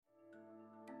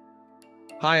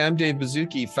Hi, I'm Dave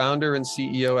Baszucki, founder and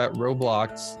CEO at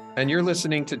Roblox, and you're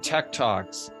listening to Tech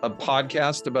Talks, a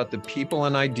podcast about the people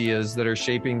and ideas that are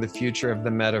shaping the future of the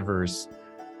metaverse.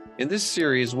 In this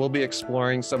series, we'll be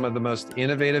exploring some of the most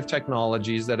innovative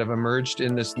technologies that have emerged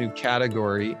in this new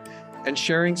category and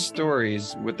sharing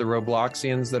stories with the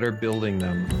Robloxians that are building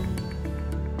them.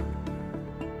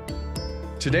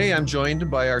 Today, I'm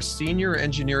joined by our Senior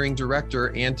Engineering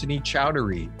Director, Anthony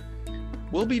Chowdhury.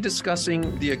 We'll be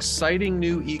discussing the exciting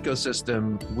new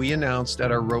ecosystem we announced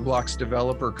at our Roblox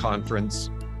Developer Conference,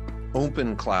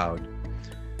 OpenCloud.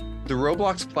 The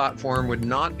Roblox platform would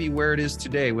not be where it is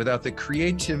today without the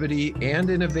creativity and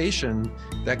innovation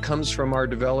that comes from our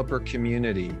developer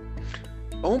community.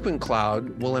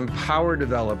 OpenCloud will empower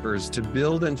developers to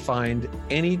build and find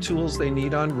any tools they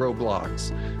need on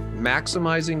Roblox,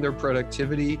 maximizing their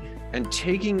productivity and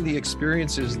taking the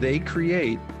experiences they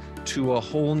create to a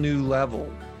whole new level.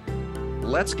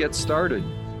 Let's get started.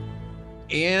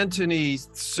 Anthony,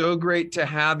 so great to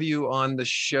have you on the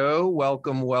show.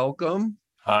 Welcome, welcome.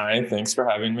 Hi, thanks for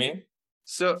having me.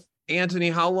 So, Anthony,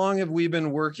 how long have we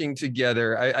been working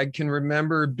together? I can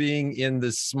remember being in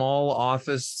the small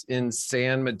office in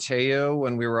San Mateo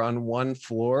when we were on one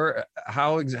floor.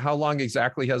 How long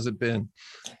exactly has it been?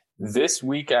 This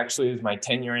week actually is my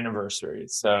 10-year anniversary.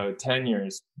 So 10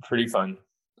 years, pretty fun.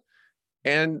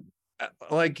 And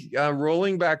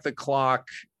rolling back the clock,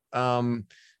 I'm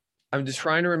just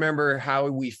trying to remember how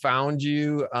we found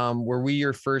you. Were we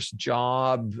your first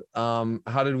job?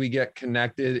 How did we get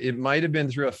connected? It might have been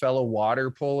through a fellow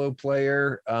water polo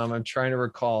player. I'm trying to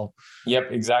recall.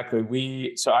 Yep,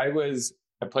 exactly.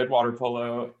 I played water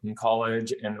polo in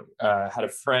college and had a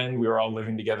friend. We were all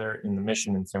living together in the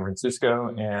Mission in San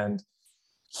Francisco, and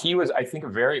he was, I think, a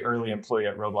very early employee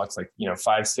at Roblox,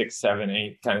 5, 6, 7,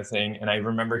 8 kind of thing. And I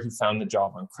remember he found the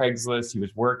job on Craigslist. He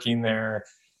was working there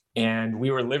and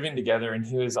we were living together, and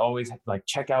he was always like,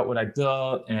 check out what I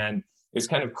built. And it was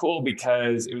kind of cool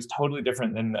because it was totally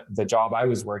different than the job I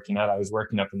was working at. I was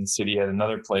working up in the city at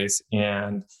another place.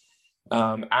 And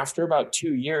after about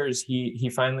 2 years, he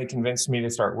finally convinced me to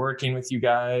start working with you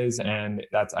guys, and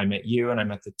I met you and I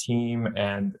met the team,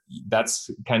 and that's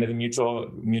kind of the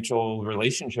mutual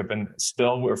relationship. And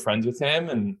still, we're friends with him,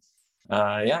 and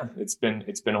it's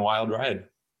been a wild ride.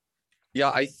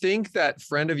 Yeah, I think that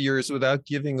friend of yours, without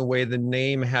giving away the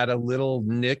name, had a little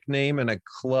nickname and a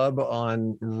club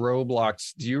on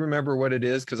Roblox. Do you remember what it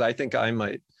is? Because I think I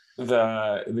might.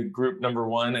 The group number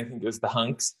one, I think, is the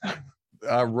Hunks.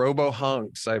 Robo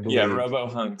Hunks, I believe. Yeah, Robo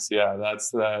Hunks. Yeah,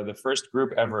 that's the first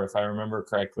group ever, if I remember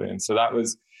correctly. And so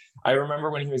I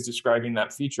remember when he was describing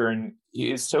that feature, and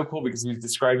it's so cool because he was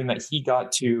describing that he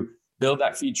got to build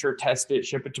that feature, test it,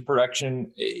 ship it to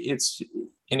production.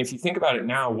 And if you think about it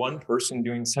now, one person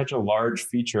doing such a large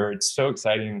feature, it's so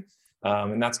exciting.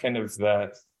 And that's kind of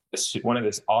one of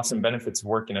the awesome benefits of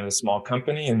working at a small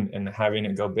company and having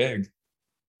it go big.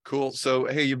 Cool. So,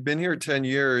 hey, you've been here 10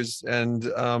 years, and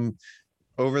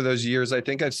over those years, I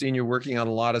think I've seen you working on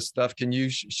a lot of stuff. Can you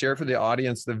share for the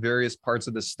audience the various parts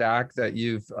of the stack that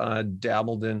you've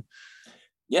dabbled in?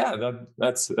 Yeah,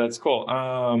 that's cool.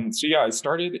 I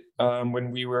started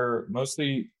when we were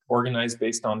mostly organized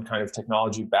based on kind of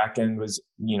technology. Backend was,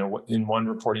 in one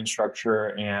reporting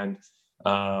structure, and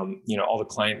all the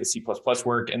client, the C++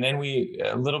 work. And then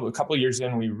a couple of years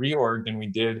in, we reorged and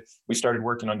we started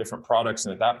working on different products.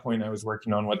 And at that point, I was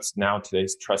working on what's now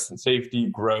today's trust and safety,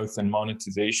 growth, and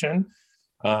monetization.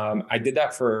 I did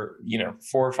that for,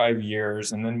 4 or 5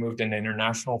 years, and then moved into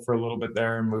international for a little bit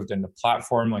there, and moved into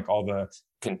platform, like all the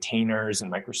containers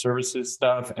and microservices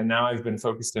stuff. And now I've been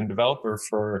focused in developer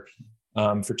for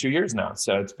 2 years now.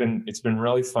 So it's been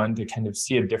really fun to kind of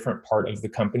see a different part of the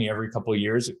company every couple of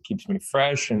years. It keeps me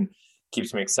fresh and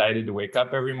keeps me excited to wake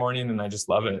up every morning. And I just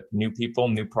love it. New people,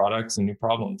 new products, and new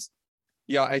problems.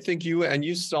 Yeah, I think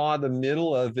you saw the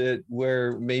middle of it,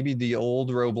 where maybe the old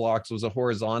Roblox was a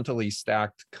horizontally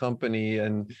stacked company,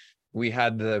 and we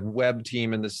had the web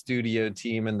team and the studio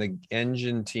team and the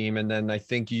engine team. And then I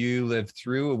think you lived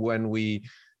through when we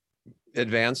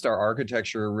advanced our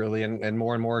architecture really and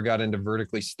more got into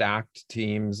vertically stacked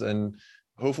teams, and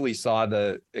hopefully saw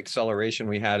the acceleration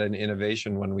we had in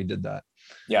innovation when we did that.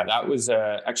 Yeah, that was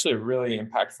actually a really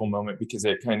impactful moment because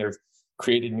it kind of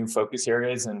created new focus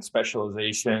areas and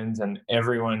specializations, and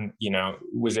everyone,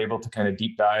 was able to kind of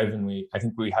deep dive. And I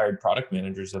think we hired product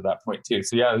managers at that point too.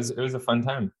 So yeah, it was a fun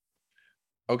time.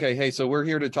 Okay, hey, so we're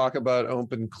here to talk about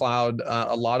OpenCloud.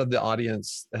 A lot of the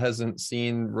audience hasn't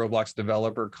seen Roblox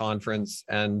Developer Conference,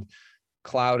 and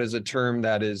cloud is a term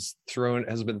that has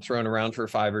been thrown around for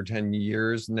 5 or 10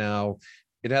 years now.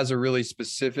 it has a really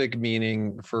specific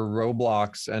meaning for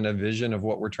Roblox and a vision of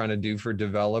what we're trying to do for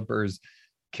developers.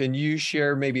 Can you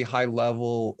share maybe high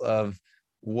level of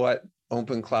what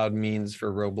Open Cloud means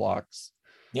for Roblox?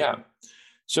 Yeah.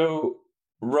 So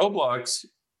Roblox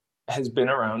has been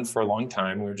around for a long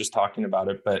time. We were just talking about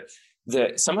it, but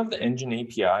some of the engine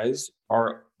APIs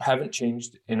haven't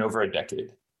changed in over a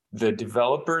decade. The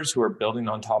developers who are building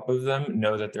on top of them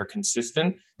know that they're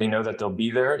consistent. They know that they'll be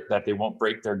there, that they won't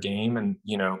break their game and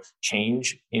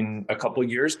change in a couple of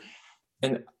years.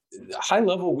 And high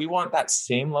level, we want that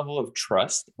same level of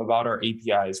trust about our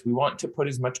APIs. We want to put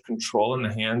as much control in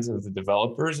the hands of the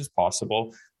developers as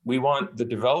possible. We want the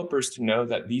developers to know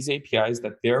that these APIs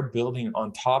that they're building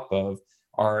on top of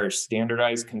are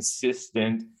standardized,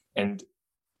 consistent, and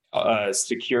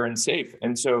secure and safe.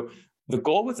 And so the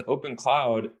goal with Open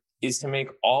Cloud is to make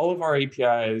all of our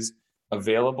APIs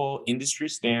available, industry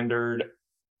standard,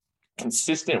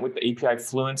 consistent with the API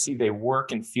fluency. They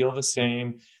work and feel the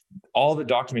same. All the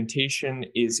documentation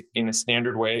is in a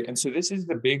standard way. And so this is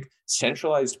the big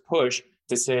centralized push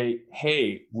to say,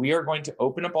 hey, we are going to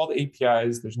open up all the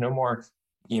APIs. There's no more,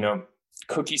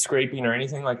 cookie scraping or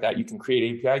anything like that. You can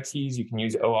create API keys. You can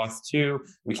use OAuth 2.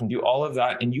 We can do all of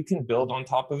that, and you can build on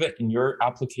top of it, and your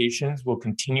applications will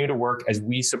continue to work as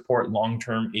we support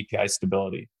long-term API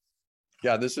stability.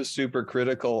 Yeah, this is super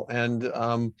critical. And,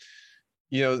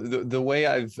 the way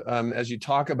I've, as you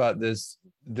talk about this,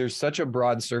 there's such a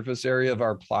broad surface area of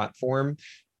our platform.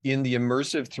 In the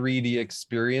immersive 3D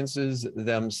experiences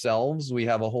themselves, we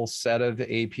have a whole set of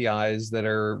APIs that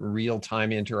are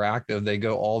real-time interactive. They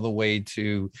go all the way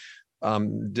to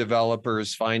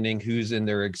developers finding who's in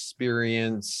their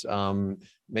experience,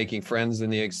 making friends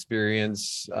in the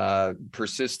experience,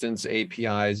 persistence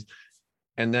APIs.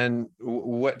 And then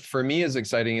what for me is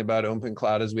exciting about Open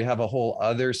Cloud is we have a whole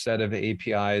other set of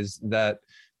APIs that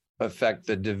affect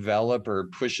the developer,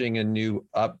 pushing a new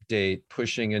update,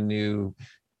 pushing a new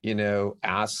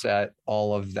asset,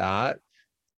 all of that.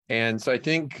 And so I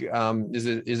think, is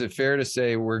it fair to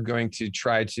say we're going to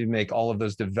try to make all of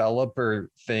those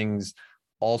developer things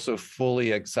also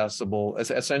fully accessible?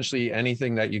 Essentially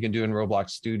anything that you can do in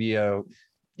Roblox Studio,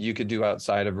 you could do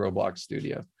outside of Roblox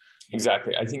Studio.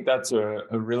 Exactly. I think that's a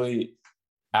really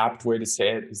apt way to say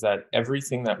it, is that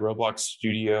everything that Roblox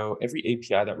Studio, every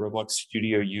API that Roblox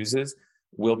Studio uses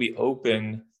will be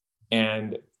open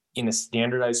and in a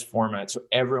standardized format, so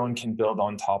everyone can build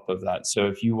on top of that. So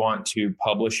if you want to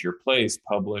publish your place,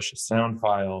 publish a sound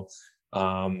file,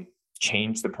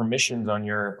 change the permissions on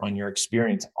your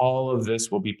experience, all of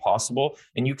this will be possible.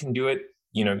 And you can do it,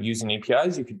 using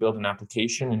APIs. You could build an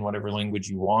application in whatever language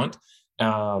you want.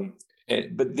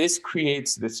 But this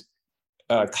creates this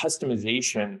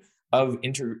customization of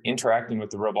interacting with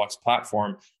the Roblox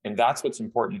platform. And that's what's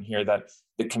important here, that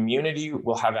the community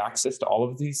will have access to all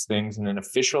of these things in an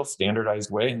official,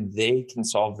 standardized way, and they can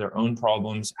solve their own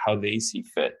problems how they see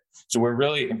fit. So we're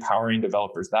really empowering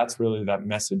developers. That's really that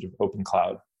message of Open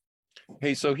Cloud.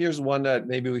 Hey, so here's one that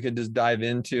maybe we could just dive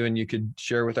into and you could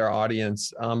share with our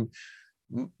audience.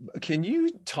 Can you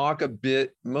talk a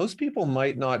bit? Most people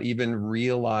might not even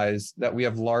realize that we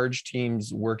have large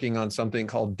teams working on something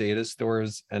called data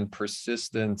stores and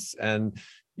persistence. And,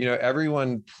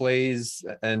 everyone plays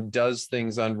and does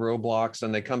things on Roblox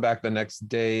and they come back the next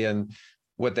day and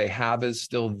what they have is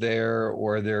still there,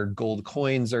 or their gold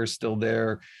coins are still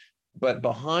there. But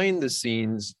behind the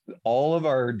scenes, all of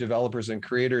our developers and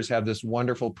creators have this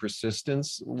wonderful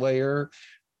persistence layer,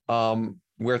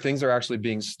 where things are actually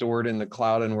being stored in the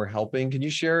cloud and we're helping. Can you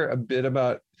share a bit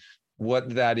about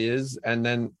what that is? And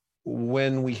then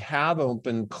when we have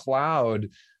Open Cloud,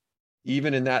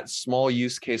 even in that small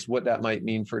use case, what that might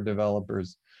mean for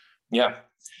developers? Yeah.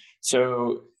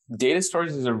 So data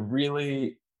stores is a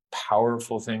really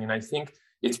powerful thing. And I think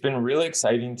it's been really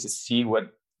exciting to see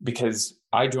because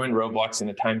I joined Roblox in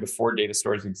a time before data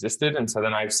stores existed. And so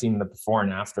then I've seen the before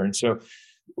and after. And so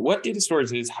what data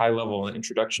stores is, high level, an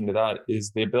introduction to that,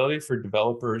 is the ability for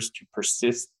developers to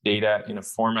persist data in a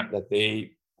format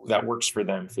that works for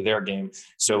them, for their game.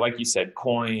 So like you said,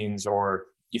 coins, or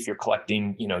if you're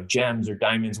collecting, gems or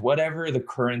diamonds, whatever the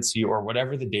currency or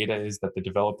whatever the data is that the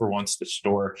developer wants to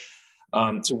store.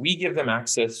 So we give them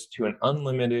access to an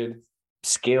unlimited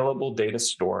scalable data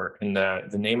store. And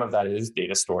the name of that is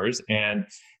data stores. And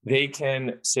they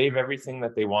can save everything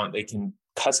that they want. They can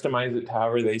customize it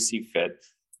however they see fit.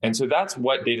 And so that's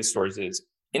what data stores is.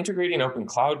 Integrating Open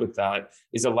Cloud with that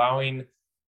is allowing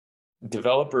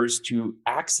developers to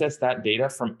access that data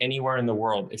from anywhere in the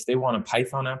world. If they want a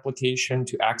Python application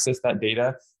to access that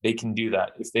data, they can do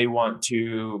that. If they want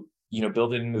to,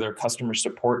 build it into their customer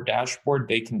support dashboard,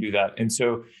 they can do that. And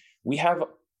so we have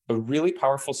a really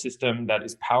powerful system that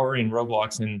is powering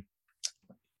Roblox. And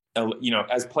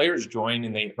as players join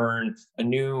and they earn a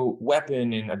new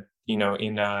weapon in a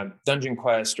Dungeon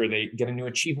Quest, or they get a new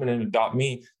achievement in Adopt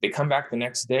Me, they come back the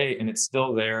next day and it's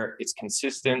still there. It's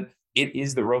consistent. It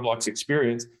is the Roblox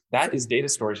experience. That is data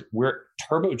storage. We're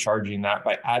turbocharging that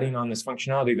by adding on this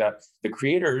functionality that the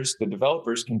creators, the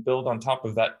developers, can build on top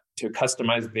of that to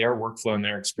customize their workflow and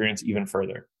their experience even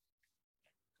further.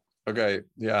 Okay.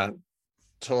 Yeah.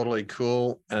 Totally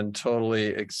cool and totally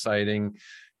exciting.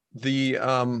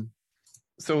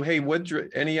 So hey,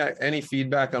 any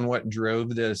feedback on what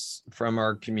drove this from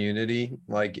our community?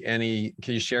 Can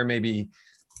you share maybe,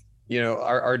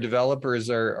 our developers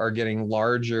are getting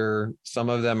larger. Some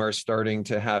of them are starting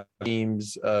to have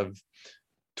teams of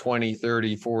 20,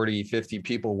 30, 40, 50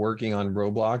 people working on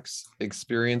Roblox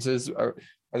experiences. Are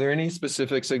there any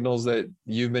specific signals that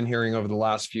you've been hearing over the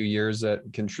last few years that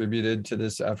contributed to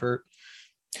this effort?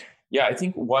 Yeah, I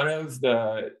think one of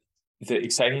the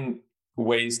exciting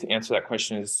ways to answer that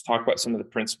question is to talk about some of the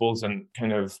principles and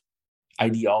kind of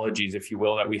ideologies, if you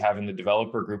will, that we have in the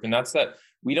developer group. And that's that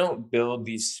we don't build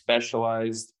these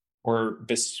specialized or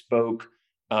bespoke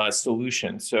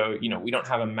solutions. So, we don't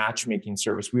have a matchmaking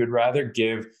service. We would rather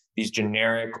give these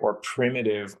generic or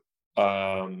primitive,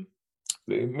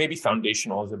 maybe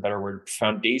foundational is a better word,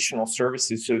 foundational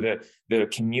services so that the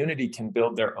community can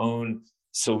build their own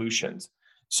solutions.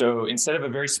 So instead of a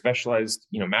very specialized,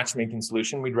 matchmaking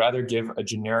solution, we'd rather give a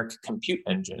generic compute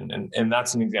engine. And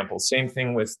that's an example. Same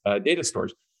thing with data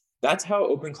storage. That's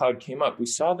how OpenCloud came up. We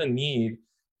saw the need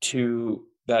from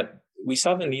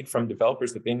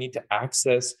developers that they need to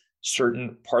access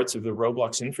certain parts of the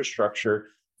Roblox infrastructure.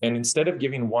 And instead of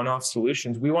giving one-off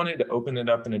solutions, we wanted to open it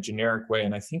up in a generic way.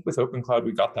 And I think with OpenCloud,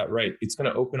 we got that right. It's going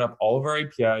to open up all of our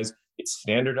APIs. It's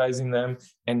standardizing them.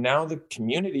 And now the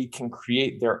community can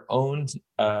create their own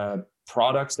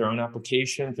products, their own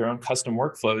applications, their own custom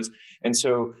workflows. And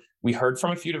so we heard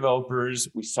from a few developers.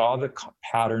 We saw the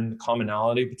pattern, the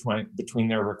commonality between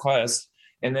their requests.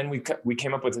 And then we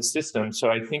came up with a system.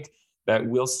 So I think that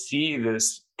we'll see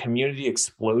this community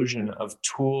explosion of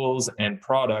tools and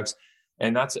products.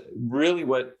 And that's really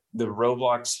what the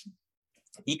Roblox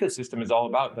ecosystem is all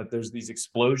about, that there's these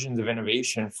explosions of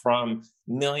innovation from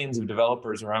millions of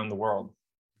developers around the world.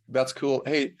 That's cool.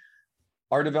 Hey,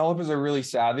 our developers are really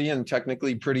savvy and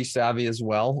technically pretty savvy as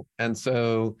well. And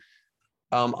so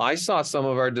I saw some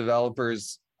of our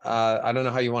developers, I don't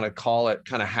know how you want to call it,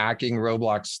 kind of hacking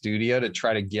Roblox Studio to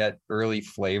try to get early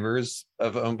flavors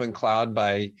of OpenCloud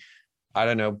by, I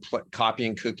don't know,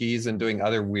 copying cookies and doing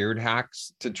other weird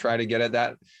hacks to try to get at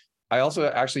that. I also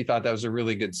actually thought that was a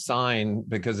really good sign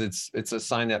because it's a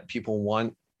sign that people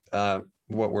want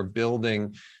what we're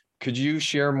building. Could you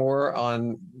share more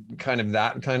on kind of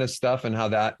that kind of stuff and how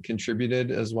that contributed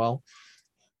as well?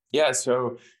 Yeah,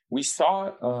 so we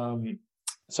saw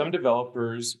some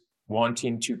developers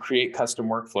wanting to create custom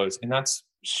workflows, and that's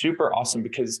super awesome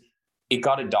because it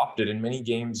got adopted and many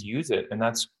games use it, and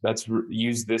that's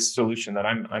use this solution that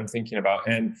I'm thinking about.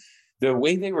 And the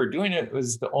way they were doing it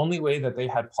was the only way that they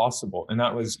had possible. And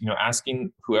that was,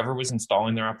 asking whoever was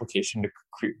installing their application to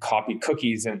copy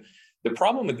cookies. And the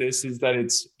problem with this is that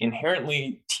it's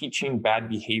inherently teaching bad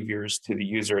behaviors to the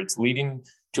user. It's leading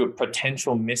to a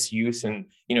potential misuse. And,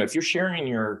 if you're sharing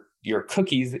your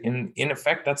cookies, in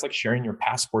effect, that's like sharing your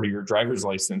passport or your driver's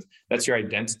license. That's your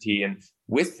identity. And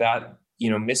with that,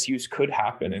 misuse could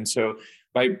happen. And so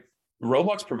by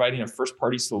Roblox providing a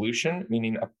first-party solution,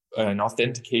 meaning an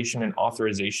authentication and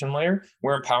authorization layer,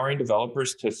 we're empowering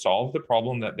developers to solve the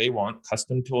problem that they want: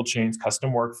 custom tool chains,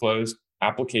 custom workflows,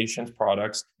 applications,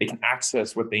 products. They can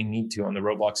access what they need to on the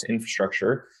Roblox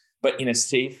infrastructure, but in a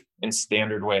safe and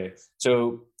standard way.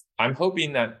 So I'm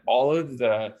hoping that all of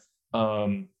the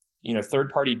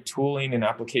third-party tooling and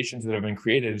applications that have been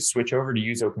created switch over to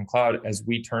use OpenCloud as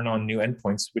we turn on new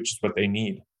endpoints, which is what they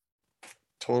need.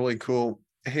 Totally cool.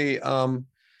 Hey,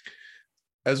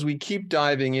 as we keep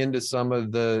diving into some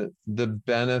of the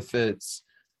benefits,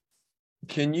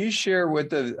 can you share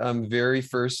what the very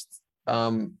first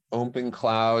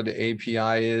OpenCloud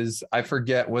API is? I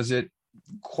forget, was it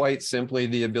quite simply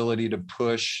the ability to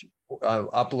push,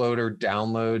 upload or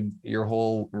download your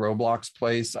whole Roblox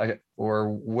place? Or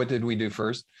what did we do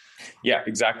first? Yeah,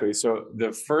 exactly. So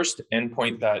the first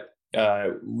endpoint that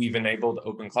we've enabled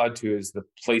OpenCloud to is the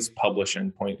place publish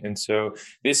endpoint. And so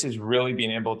this is really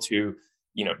being able to,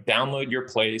 download your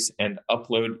place and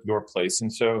upload your place.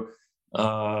 And so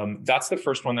that's the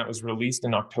first one that was released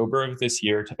in October of this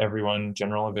year to everyone,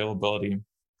 general availability.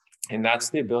 And that's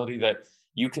the ability that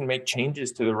you can make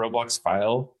changes to the Roblox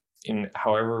file in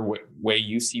however way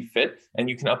you see fit, and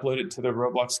you can upload it to the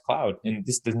Roblox cloud. And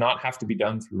this does not have to be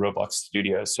done through Roblox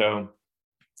Studio. So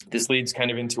this leads kind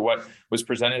of into what was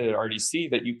presented at RDC,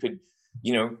 that you could,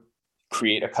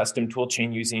 create a custom tool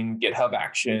chain using GitHub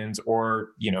Actions, or,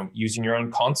 using your own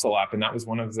console app. And that was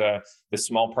one of the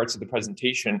small parts of the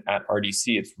presentation at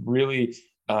RDC. It's really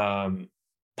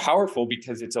powerful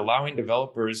because it's allowing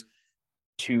developers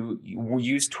to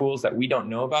use tools that we don't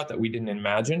know about, that we didn't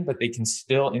imagine, but they can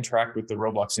still interact with the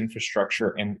Roblox infrastructure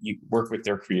and work with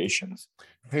their creations.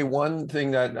 Hey, one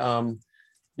thing that,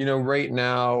 right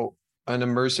now, an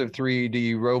immersive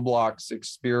 3D Roblox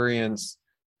experience,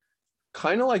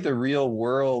 kind of like the real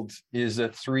world, is a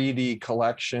 3D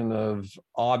collection of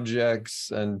objects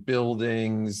and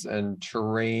buildings and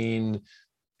terrain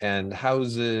and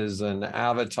houses and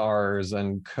avatars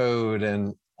and code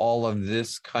and all of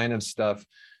this kind of stuff.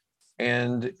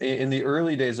 And in the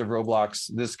early days of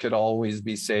Roblox, this could always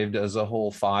be saved as a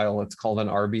whole file. It's called an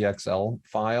RBXL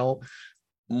file.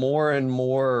 More and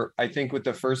more, I think with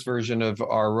the first version of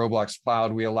our Roblox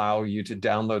Cloud, we allow you to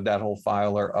download that whole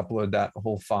file or upload that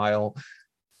whole file.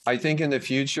 I think in the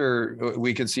future,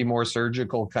 we could see more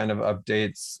surgical kind of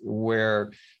updates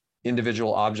where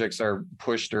individual objects are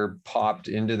pushed or popped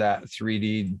into that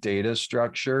 3D data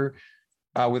structure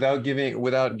without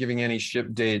giving any ship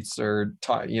dates or,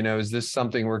 is this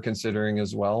something we're considering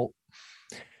as well?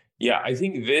 Yeah, I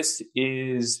think this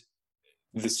is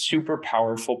the super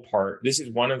powerful part. This is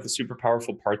one of the super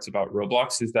powerful parts about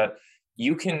Roblox, is that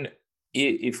you can,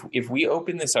 if we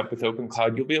open this up with Open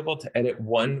Cloud, you'll be able to edit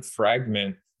one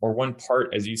fragment or one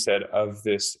part, as you said, of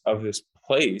this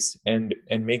place and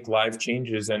make live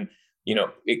changes. And,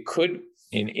 it could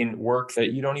in work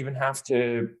that you don't even have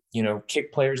to,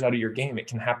 kick players out of your game. It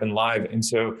can happen live. And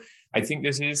so I think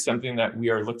this is something that we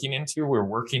are looking into, we're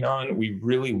working on, we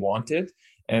really want it.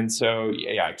 And so,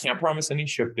 yeah, I can't promise any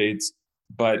ship dates,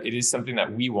 but it is something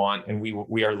that we want and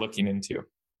we are looking into.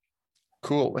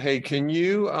 Cool. Hey, can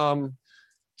you,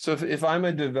 so if I'm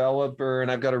a developer and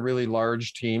I've got a really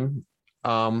large team,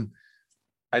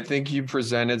 I think you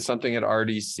presented something at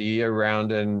RDC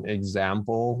around an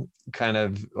example, kind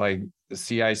of like the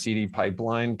CI/CD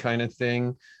pipeline kind of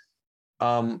thing.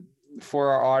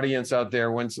 For our audience out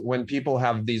there, when people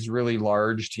have these really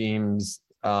large teams,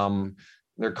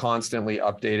 they're constantly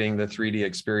updating the 3D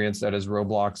experience that is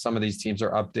Roblox. Some of these teams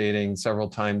are updating several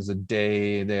times a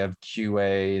day. They have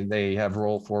QA, they have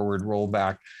roll forward, roll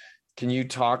back. Can you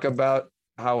talk about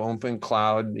how Open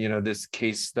Cloud, this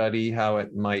case study, how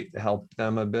it might help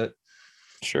them a bit?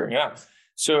 Sure, yeah.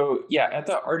 So yeah, at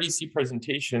the RDC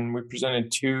presentation, we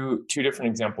presented two different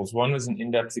examples. One was an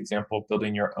in-depth example of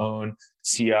building your own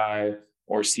CI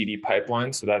or CD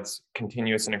pipeline. So that's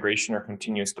continuous integration or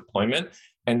continuous deployment.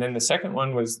 And then the second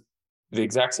one was the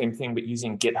exact same thing, but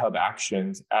using GitHub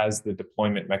Actions as the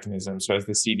deployment mechanism. So as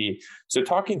the CD. So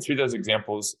talking through those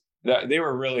examples, they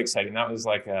were really exciting. That was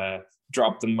like a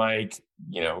drop the mic,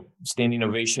 standing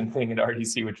ovation thing at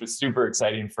RDC, which was super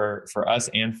exciting for us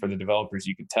and for the developers,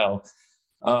 you could tell.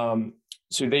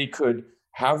 So they could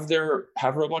have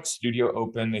Roblox Studio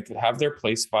open, they could have their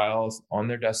place files on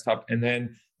their desktop, and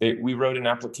then we wrote an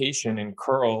application in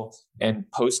curl and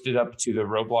posted up to the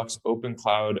Roblox Open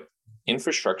Cloud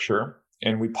infrastructure,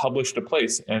 and we published a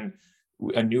place and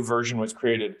a new version was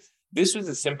created. This was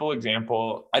a simple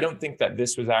example. I don't think that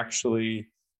this was actually,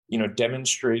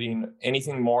 demonstrating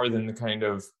anything more than the kind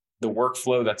of the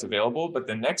workflow that's available. But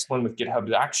the next one with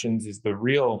GitHub Actions is the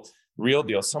real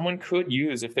deal. Someone could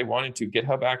use, if they wanted to,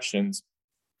 GitHub Actions,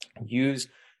 use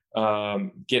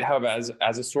GitHub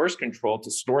as a source control to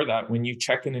store that. When you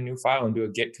check in a new file and do a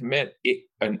git commit,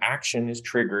 an action is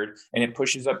triggered and it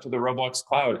pushes up to the Roblox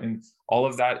cloud. And all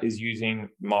of that is using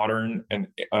modern and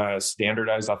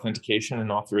standardized authentication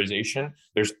and authorization.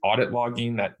 There's audit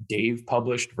logging that Dave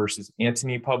published versus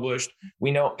Anthony published.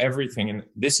 We know everything. And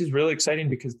this is really exciting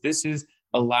because this is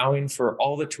allowing for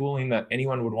all the tooling that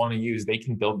anyone would want to use. They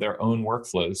can build their own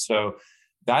workflows. So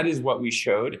that is what we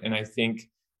showed. And I think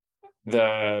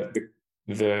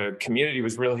the community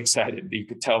was really excited. You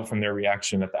could tell from their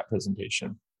reaction at that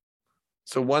presentation.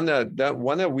 So one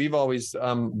that we've always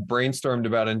brainstormed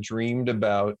about and dreamed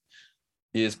about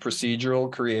is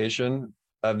procedural creation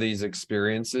of these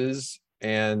experiences.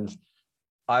 And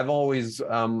I've always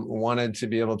wanted to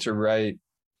be able to write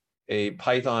a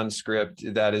Python script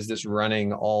that is just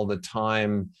running all the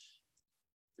time,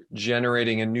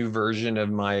 generating a new version of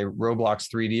my Roblox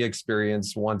 3D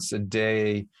experience once a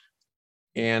day.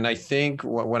 And I think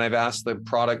when I've asked the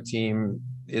product team,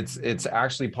 it's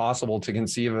actually possible to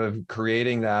conceive of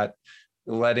creating that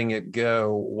letting it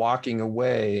go, walking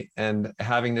away, and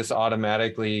having this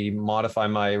automatically modify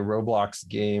my Roblox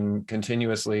game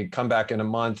continuously, come back in a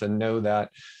month and know that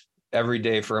every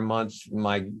day for a month,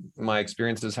 my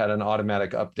experiences had an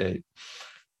automatic update.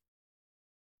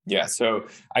 Yeah, so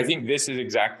I think this is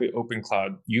exactly Open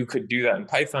Cloud. You could do that in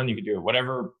Python, you could do it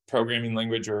whatever programming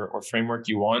language or framework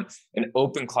you want. And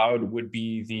Open Cloud would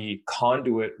be the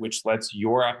conduit which lets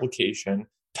your application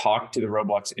talk to the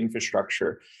Roblox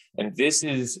infrastructure. And this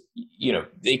is,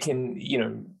 they can,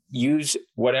 use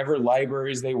whatever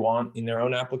libraries they want in their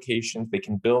own applications. They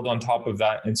can build on top of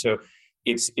that. And so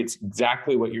it's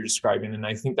exactly what you're describing. And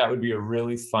I think that would be a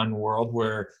really fun world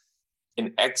where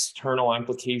an external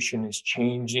application is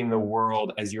changing the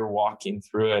world as you're walking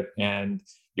through it, and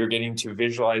you're getting to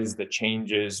visualize the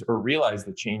changes or realize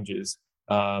the changes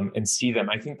and see them.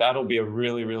 I think that'll be a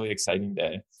really, really exciting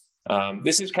day.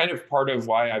 This is kind of part of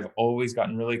why I've always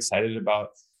gotten really excited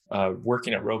about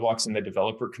working at Roblox in the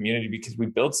developer community, because we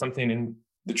build something, and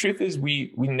the truth is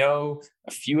we know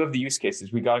a few of the use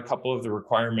cases. We got a couple of the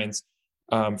requirements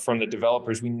from the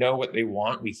developers. We know what they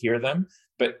want, we hear them,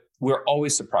 but we're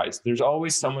always surprised. There's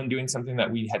always someone doing something that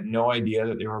we had no idea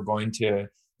that they were going to,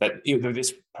 that either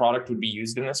this product would be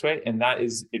used in this way. And that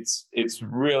is, it's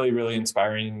really, really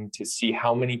inspiring to see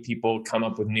how many people come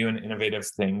up with new and innovative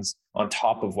things on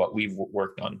top of what we've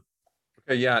worked on.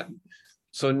 Okay, yeah.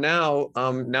 So now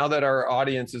that our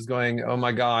audience is going, oh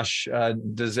my gosh,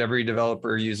 does every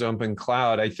developer use Open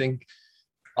Cloud? I think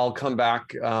I'll come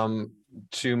back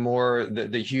to more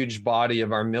the huge body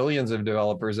of our millions of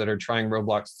developers that are trying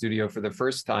Roblox Studio for the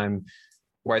first time,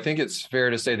 where I think it's fair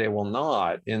to say they will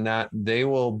not, in that they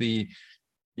will be,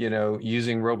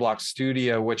 using Roblox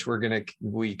Studio, which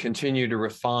we continue to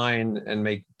refine and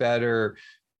make better.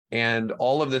 And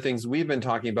all of the things we've been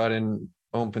talking about in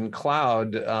Open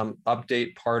Cloud,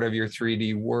 update part of your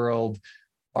 3D world,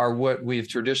 are what we've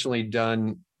traditionally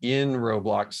done in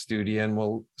Roblox Studio,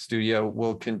 and Studio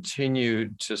will continue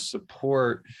to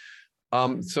support.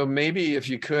 So maybe if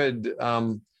you could,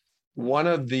 one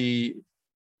of the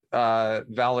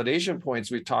validation points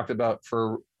we've talked about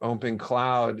for Open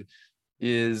Cloud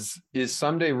is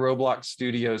someday Roblox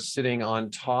Studio sitting on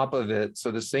top of it.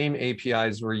 So the same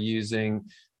APIs we're using,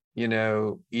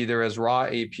 either as raw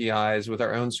APIs with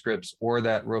our own scripts, or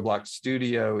that Roblox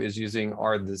Studio is using,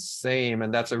 are the same.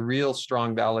 And that's a real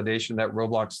strong validation that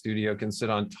Roblox Studio can sit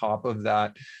on top of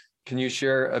that. Can you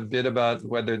share a bit about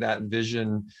whether that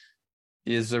vision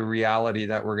is a reality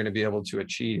that we're going to be able to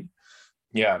achieve?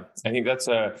 Yeah, I think that's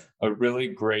a really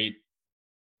great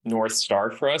North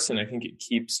Star for us. And I think it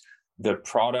keeps the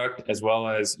product, as well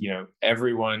as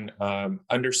everyone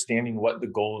understanding what the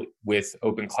goal with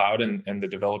Open Cloud and the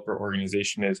developer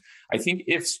organization is. I think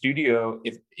if Studio,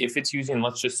 if it's using,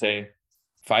 let's just say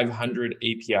 500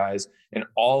 APIs and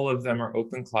all of them are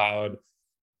Open Cloud,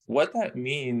 what that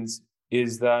means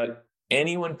is that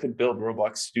anyone could build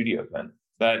Roblox Studio then,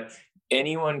 that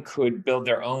anyone could build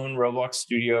their own Roblox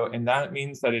Studio. And that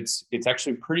means that it's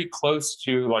actually pretty close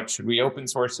to, like, should we open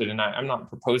source it? And I'm not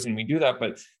proposing we do that,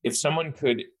 but if someone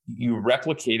could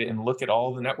replicate it and look at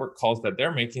all the network calls that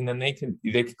they're making, then they could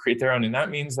create their own. And that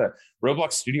means that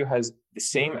Roblox Studio has the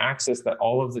same access that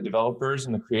all of the developers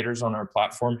and the creators on our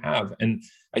platform have. And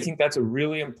I think that's a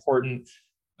really important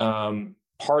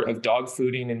part of dog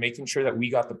fooding and making sure that we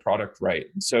got the product right.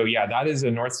 So yeah, that is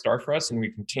a North Star for us, and we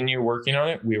continue working on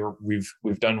it.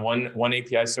 We've done one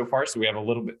API so far, so we have a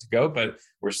little bit to go, but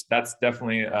that's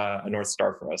definitely a North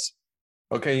Star for us.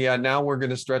 Okay, yeah, now we're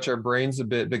going to stretch our brains a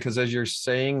bit, because as you're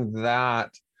saying that,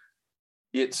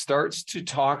 it starts to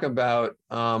talk about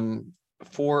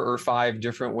 4 or 5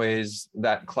 different ways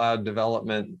that cloud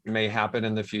development may happen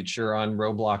in the future on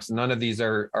Roblox. None of these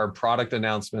are product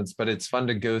announcements, but it's fun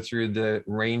to go through the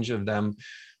range of them.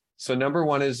 So number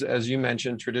one is, as you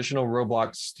mentioned, traditional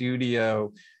Roblox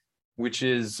Studio, which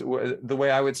is, the way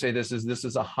I would say this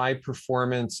is a high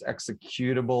performance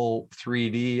executable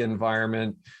 3D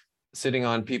environment sitting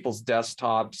on people's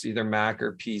desktops, either Mac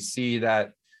or PC,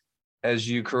 that, as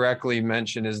you correctly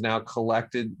mentioned, is now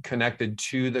connected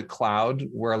to the cloud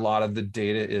where a lot of the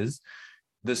data is.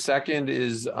 The second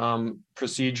is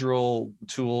procedural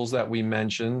tools that we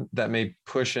mentioned that may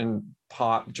push and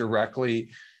pop directly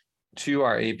to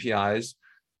our APIs.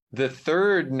 The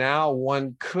third, now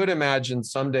one could imagine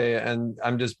someday, and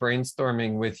I'm just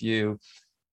brainstorming with you,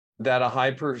 that a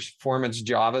high performance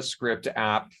JavaScript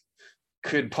app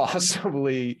could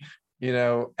possibly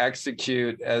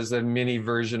execute as a mini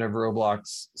version of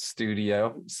Roblox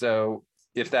Studio. So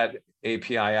if that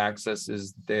API access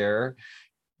is there.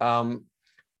 And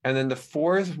then the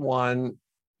fourth one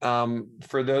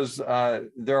For those,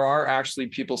 there are actually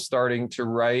people starting to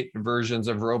write versions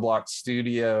of Roblox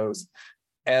Studios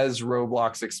as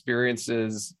Roblox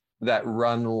experiences that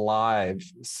run live.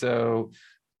 So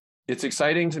it's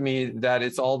exciting to me that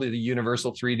it's all the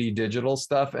universal 3D digital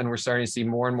stuff, and we're starting to see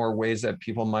more and more ways that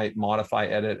people might modify,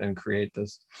 edit, and create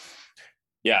this.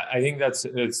 Yeah, I think that's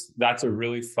a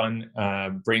really fun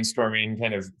brainstorming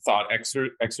kind of thought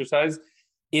exercise.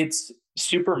 It's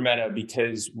super meta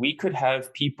because we could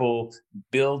have people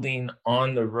building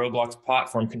on the Roblox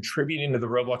platform, contributing to the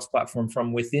Roblox platform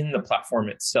from within the platform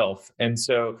itself. And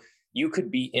so you could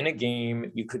be in a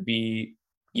game, you could be,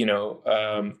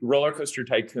 Roller Coaster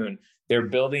Tycoon. They're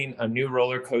building a new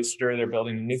roller coaster, they're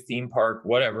building a new theme park,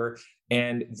 whatever,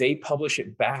 and they publish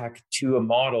it back to a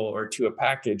model or to a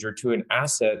package or to an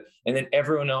asset, and then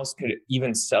everyone else could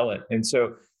even sell it. And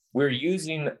so we're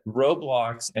using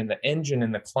Roblox and the engine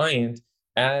and the client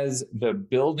as the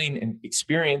building and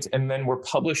experience, and then we're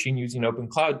publishing using Open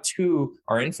Cloud to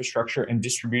our infrastructure and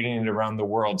distributing it around the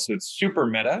world. So it's super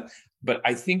meta, but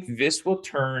I think this will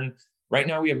turn, right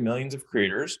now we have millions of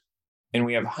creators and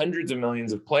we have hundreds of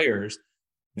millions of players.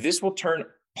 This will turn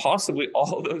possibly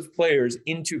all those players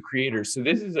into creators. So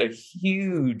this is a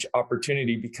huge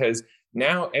opportunity because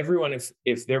now everyone,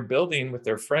 if they're building with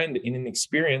their friend in an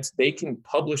experience, they can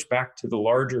publish back to the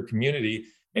larger community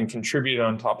and contribute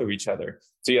on top of each other.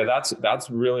 So yeah, that's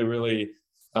really, really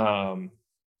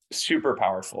super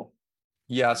powerful.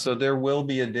 Yeah, so there will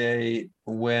be a day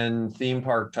when Theme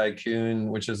Park Tycoon,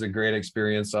 which is a great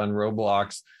experience on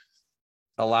Roblox,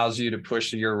 allows you to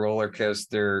push your roller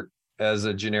coaster as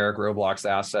a generic Roblox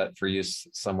asset for use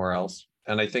somewhere else.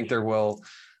 And I think there will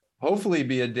hopefully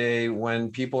be a day when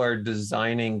people are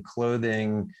designing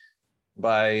clothing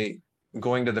by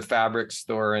going to the fabric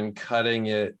store and cutting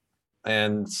it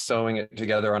and sewing it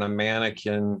together on a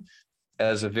mannequin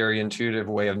as a very intuitive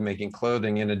way of making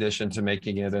clothing, in addition to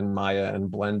making it in Maya and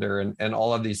Blender. And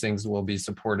all of these things will be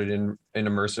supported in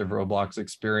immersive Roblox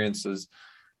experiences.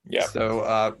 Yeah. So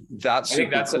I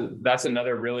think that's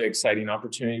another really exciting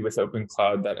opportunity with Open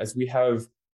Cloud, that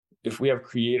if we have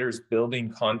creators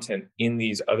building content in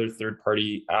these other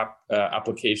third-party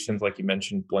applications, like you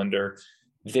mentioned, Blender,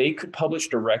 they could publish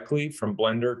directly from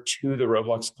Blender to the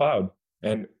Roblox cloud,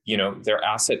 and their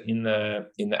asset in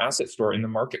the asset store in the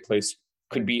marketplace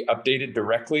could be updated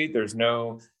directly. There's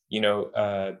no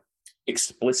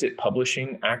explicit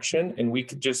publishing action, and we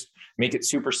could just make it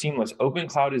super seamless. Open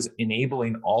Cloud is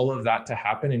enabling all of that to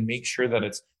happen and make sure that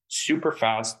it's super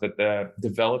fast, that the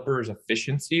developer's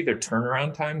efficiency, their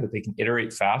turnaround time, that they can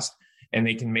iterate fast and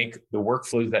they can make the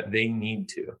workflows that they need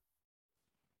to.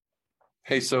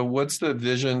 Hey, so what's the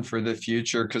vision for the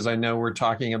future? Because I know we're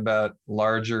talking about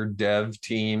larger dev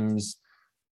teams.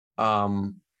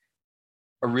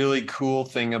 A really cool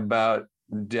thing about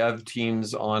dev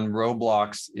teams on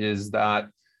Roblox is that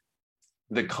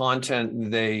the content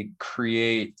they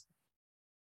create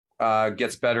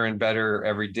gets better and better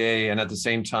every day, and at the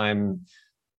same time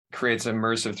creates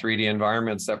immersive 3D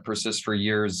environments that persist for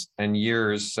years and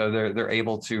years. So they're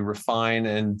able to refine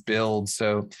and build.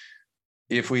 So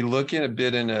if we look at a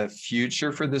bit in a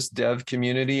future for this dev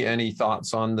community, any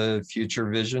thoughts on the future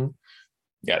vision?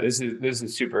 Yeah, this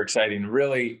is super exciting.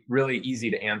 Really, really easy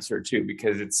to answer too,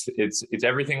 because it's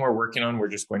everything we're working on. We're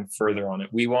just going further on it.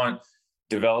 We want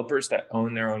developers that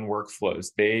own their own workflows.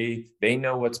 They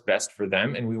know what's best for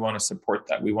them, and we want to support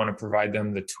that. We want to provide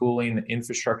them the tooling, the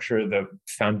infrastructure, the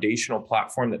foundational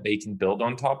platform that they can build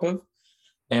on top of,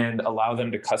 and allow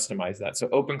them to customize that. So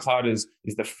Open Cloud is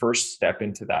the first step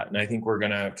into that, and I think we're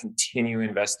going to continue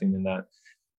investing in that.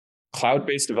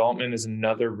 Cloud-based development is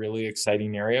another really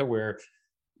exciting area where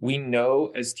we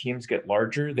know as teams get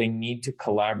larger, they need to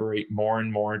collaborate more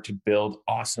and more to build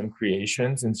awesome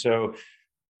creations. And so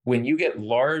when you get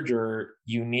larger,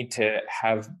 you need to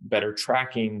have better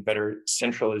tracking, better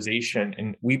centralization.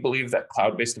 And we believe that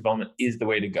cloud-based development is the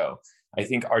way to go. I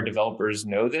think our developers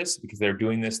know this because they're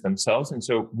doing this themselves. And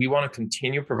so we want to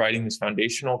continue providing this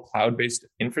foundational cloud-based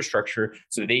infrastructure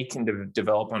so they can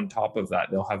develop on top of that.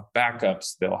 They'll have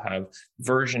backups, they'll have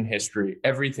version history,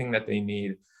 everything that they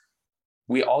need.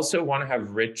 We also want to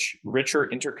have richer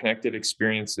interconnected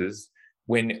experiences.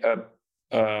 When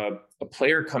a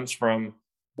player comes from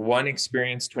one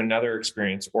experience to another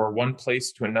experience, or one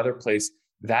place to another place,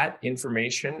 that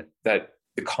information, that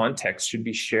the context should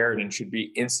be shared and should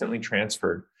be instantly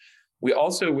transferred. We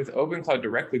also, with Open Cloud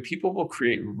directly, people will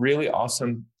create really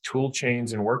awesome tool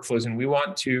chains and workflows, and we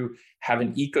want to have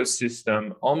an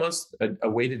ecosystem, almost a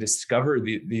way to discover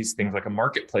these things, like a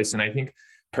marketplace. And I think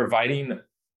providing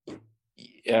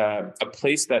a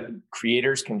place that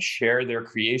creators can share their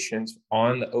creations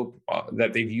on the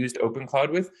that they've used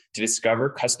OpenCloud with to discover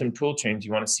custom tool chains.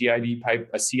 You want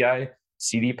a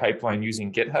CI/CD pipeline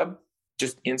using GitHub?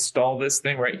 Just install this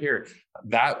thing right here.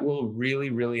 That will really,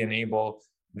 really enable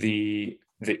the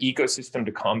ecosystem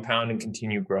to compound and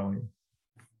continue growing.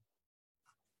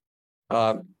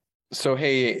 So,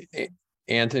 hey,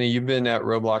 Anthony, you've been at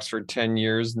Roblox for 10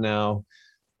 years now.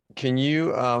 Can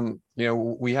you,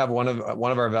 we have one of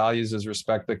our values is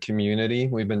respect the community.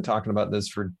 We've been talking about this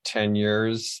for 10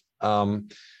 years.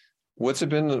 What's it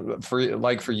been for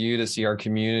you to see our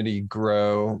community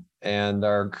grow and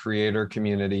our creator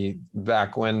community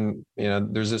back when,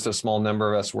 there's just a small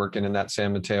number of us working in that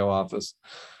San Mateo office?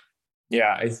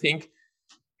 Yeah, I think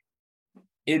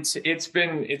it's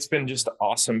been just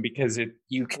awesome because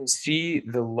you can see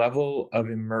the level of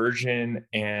immersion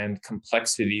and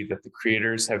complexity that the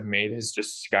creators have made has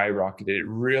just skyrocketed. It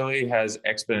really has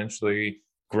exponentially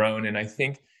grown. And I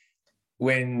think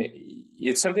when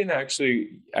it's something that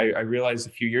actually I realized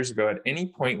a few years ago, at any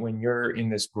point when you're in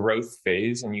this growth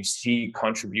phase and you see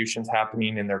contributions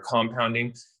happening and they're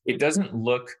compounding, it doesn't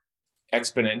look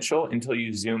exponential until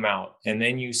you zoom out, and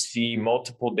then you see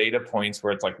multiple data points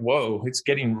where it's like, whoa, it's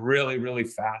getting really, really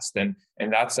fast. And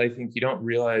that's, I think, you don't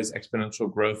realize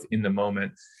exponential growth in the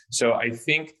moment. So I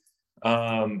think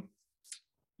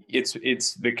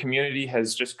it's the community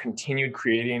has just continued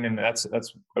creating, and that's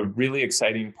a really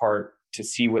exciting part to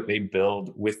see what they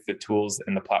build with the tools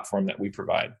and the platform that we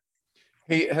provide.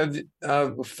 Hey,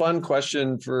 fun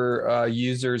question for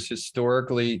users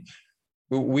historically.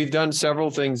 We've done several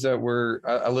things that were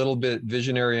a little bit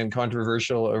visionary and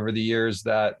controversial over the years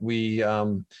that we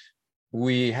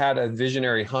had a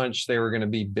visionary hunch they were going to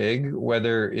be big,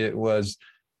 whether it was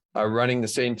running the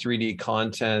same 3D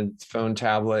content, phone,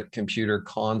 tablet, computer,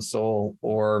 console,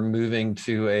 or moving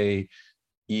to a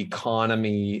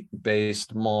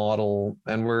economy-based model.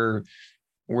 And we're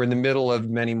in the middle of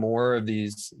many more of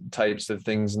these types of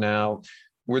things now.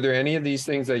 Were there any of these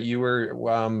things that you were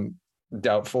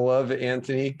doubtful of,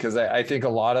 Anthony? Because I think a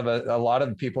lot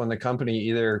of people in the company,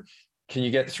 either can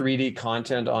you get 3D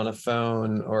content on a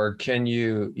phone, or can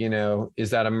you, is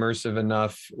that immersive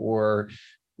enough, or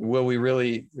will we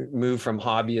really move from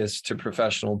hobbyists to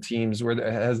professional teams?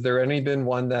 Has there been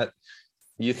one that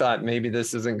you thought maybe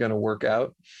this isn't going to work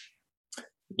out?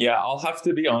 Yeah, I'll have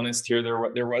to be honest here.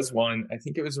 There was one, I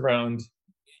think it was around,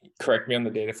 correct me on the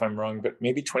date if I'm wrong, but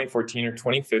maybe 2014 or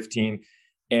 2015.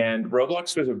 And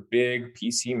Roblox was a big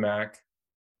PC Mac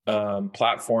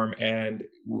platform, and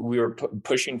we were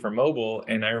pushing for mobile.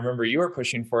 And I remember you were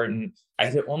pushing for it, and I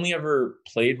had only ever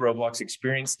played Roblox,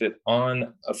 experienced it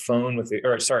on a phone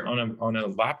on a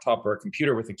laptop or a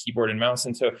computer with a keyboard and mouse.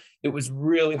 And so it was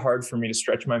really hard for me to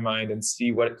stretch my mind and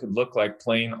see what it could look like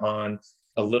playing on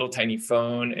a little tiny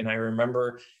phone. And I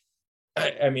remember,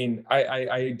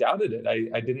 I doubted it.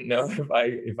 I didn't know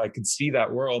if I could see that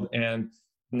world. And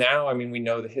now, we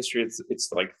know the history. It's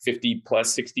like 50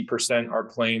 plus 60% are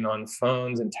playing on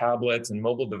phones and tablets and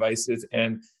mobile devices.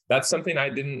 And that's something I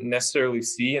didn't necessarily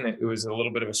see. And it was a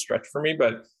little bit of a stretch for me,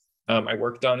 but I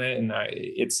worked on it, and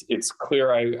it's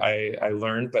clear I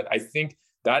learned. But I think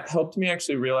that helped me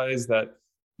actually realize that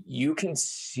you can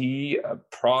see a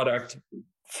product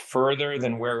further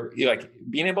than where,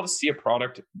 being able to see a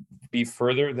product be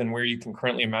further than where you can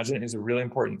currently imagine it is a really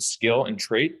important skill and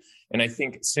trait. And I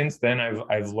think since then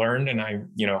I've learned, and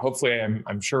hopefully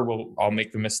I'm sure I'll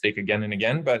make the mistake again and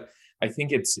again, but I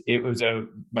think it was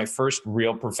my first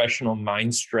real professional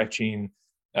mind stretching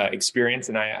experience.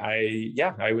 And I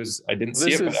didn't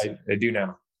see it, but I do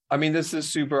now. This is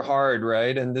super hard,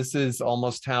 right? And this is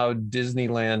almost how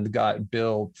Disneyland got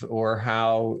built, or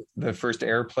how the first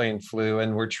airplane flew.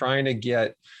 And we're trying to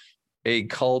get a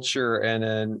culture and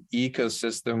an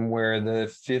ecosystem where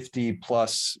the 50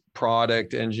 plus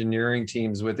product engineering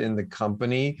teams within the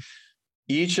company,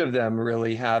 each of them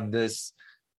really have this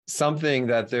something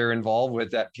that they're involved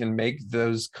with that can make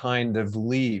those kind of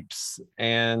leaps.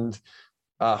 And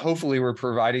hopefully we're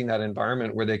providing that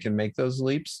environment where they can make those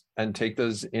leaps and take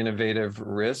those innovative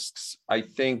risks. I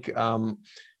think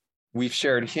we've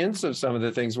shared hints of some of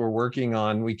the things we're working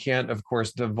on. We can't, of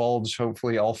course, divulge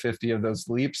hopefully all 50 of those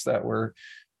leaps that we're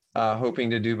hoping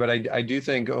to do, but I do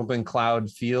think OpenCloud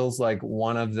feels like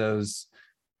one of those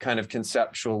kind of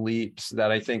conceptual leaps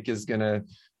that I think is going to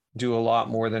do a lot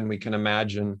more than we can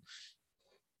imagine.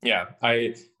 Yeah,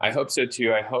 I hope so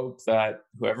too. I hope that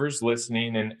whoever's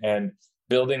listening and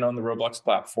building on the Roblox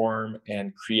platform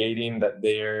and creating, that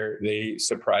they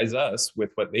surprise us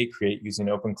with what they create using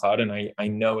OpenCloud. And I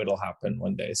know it'll happen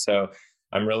one day. So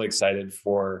I'm really excited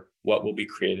for what will be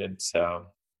created. So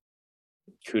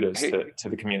kudos to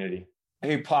the community.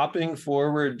 Hey, popping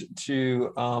forward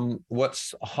to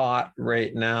what's hot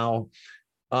right now,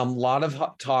 a lot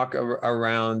of talk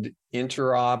around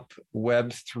interop,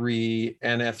 Web3,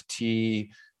 NFT,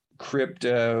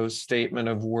 crypto, statement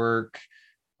of work.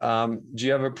 Do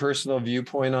you have a personal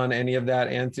viewpoint on any of that,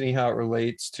 Anthony, how it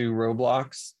relates to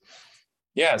Roblox?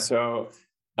 Yeah, so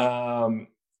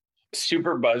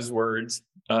super buzzwords.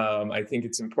 I think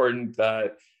it's important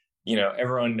that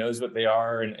everyone knows what they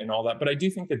are and all that. But I do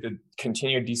think that the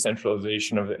continued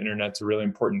decentralization of the internet's a really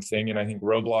important thing. And I think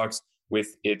Roblox,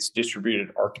 with its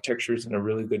distributed architecture, is in a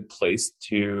really good place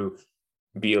to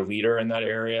be a leader in that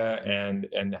area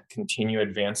and continue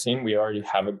advancing. We already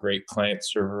have a great client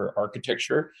server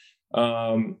architecture.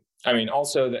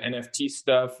 Also the NFT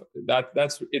stuff,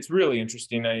 it's really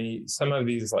interesting. Some of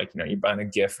these, like, you buy a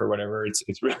GIF or whatever, it's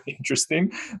really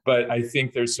interesting. But I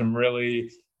think there's some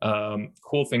really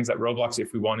cool things that Roblox,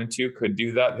 if we wanted to, could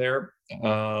do that there.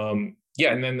 And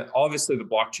then obviously the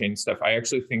blockchain stuff. I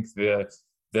actually think the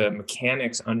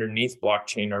mechanics underneath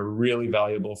blockchain are really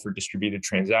valuable for distributed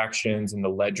transactions and the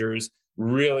ledgers.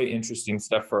 Really interesting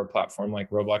stuff for a platform like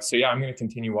Roblox. So I'm going to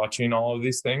continue watching all of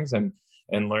these things and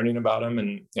learning about them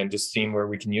and just seeing where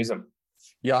we can use them.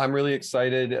 Yeah, I'm really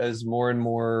excited as more and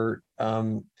more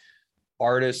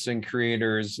artists and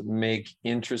creators make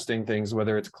interesting things,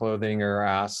 whether it's clothing or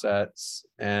assets,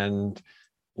 and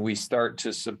we start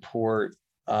to support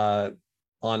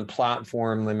on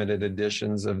platform limited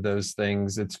editions of those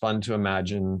things. It's fun to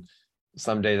imagine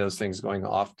someday those things going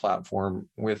off platform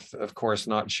with, of course,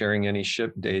 not sharing any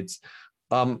ship dates.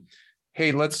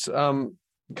 Hey, let's kind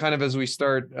of, as we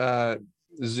start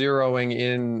zeroing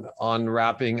in on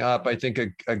wrapping up, I think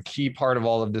a key part of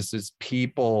all of this is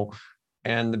people,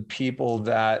 and the people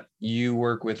that you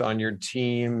work with on your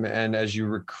team, and as you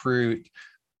recruit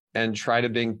and try to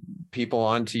bring people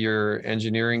onto your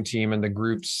engineering team and the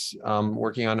groups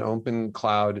working on Open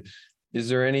Cloud. Is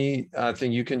there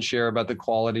anything you can share about the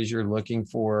qualities you're looking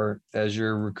for as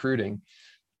you're recruiting?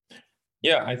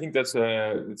 Yeah, I think that's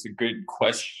a good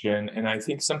question. And I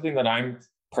think something that I'm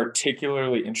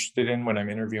particularly interested in when I'm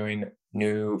interviewing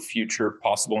new future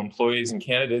possible employees and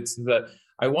candidates is that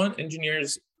I want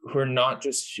engineers who are not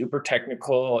just super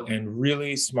technical and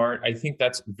really smart. I think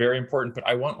that's very important, but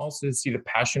I want also to see the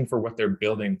passion for what they're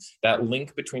building, that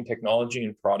link between technology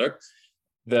and product,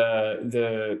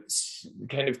 the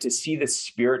kind of to see the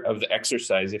spirit of the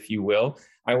exercise, if you will.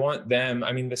 I want them,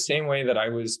 the same way that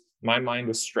my mind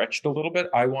was stretched a little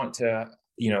bit. I want to,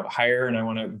 hire, and I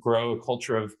want to grow a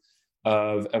culture of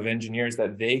engineers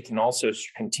that they can also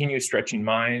continue stretching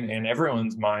mine and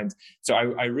everyone's minds. So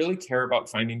I really care about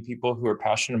finding people who are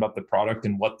passionate about the product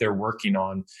and what they're working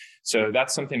on. So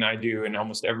that's something I do in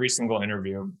almost every single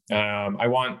interview. I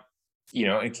want,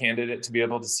 a candidate to be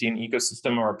able to see an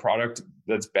ecosystem or a product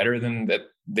that's better than that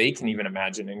they can even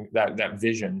imagine, and that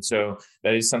vision. So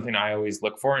that is something I always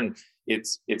look for. And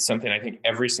it's something I think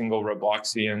every single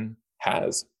Robloxian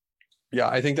has. Yeah,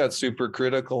 I think that's super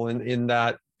critical in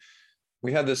that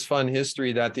we had this fun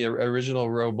history that the original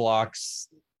Roblox,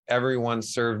 everyone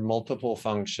served multiple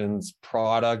functions: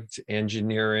 product,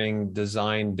 engineering,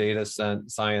 design, data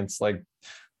science. Like,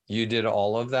 you did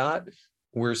all of that.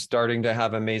 We're starting to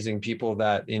have amazing people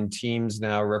that in teams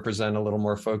now represent a little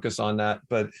more focus on that.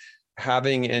 But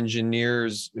having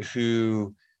engineers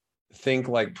who think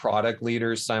like product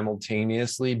leaders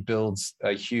simultaneously builds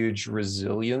a huge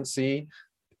resiliency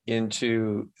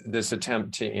into this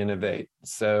attempt to innovate.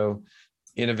 So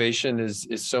innovation is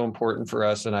so important for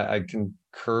us, and I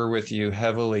concur with you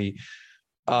heavily.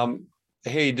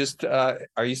 Hey, just are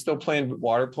you still playing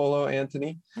water polo,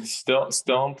 Anthony?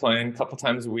 Still playing a couple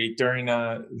times a week. During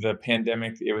the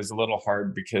pandemic, it was a little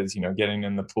hard because getting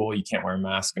in the pool, you can't wear a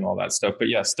mask and all that stuff. But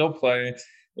yeah, still play.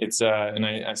 It's and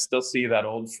I still see that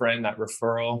old friend, that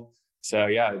referral. So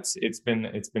yeah, it's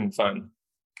been fun.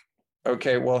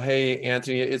 Okay, well, hey,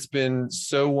 Anthony, it's been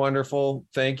so wonderful.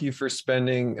 Thank you for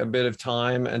spending a bit of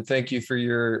time, and thank you for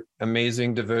your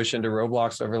amazing devotion to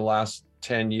Roblox over the last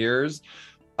 10 years.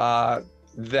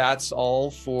 That's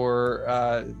all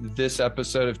for this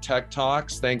episode of Tech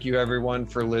Talks. Thank you, everyone,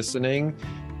 for listening.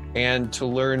 And to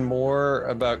learn more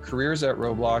about careers at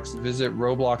Roblox, visit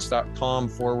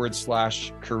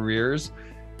roblox.com/careers.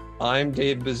 I'm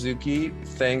Dave Baszucki.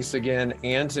 Thanks again,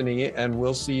 Anthony, and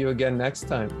we'll see you again next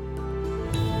time.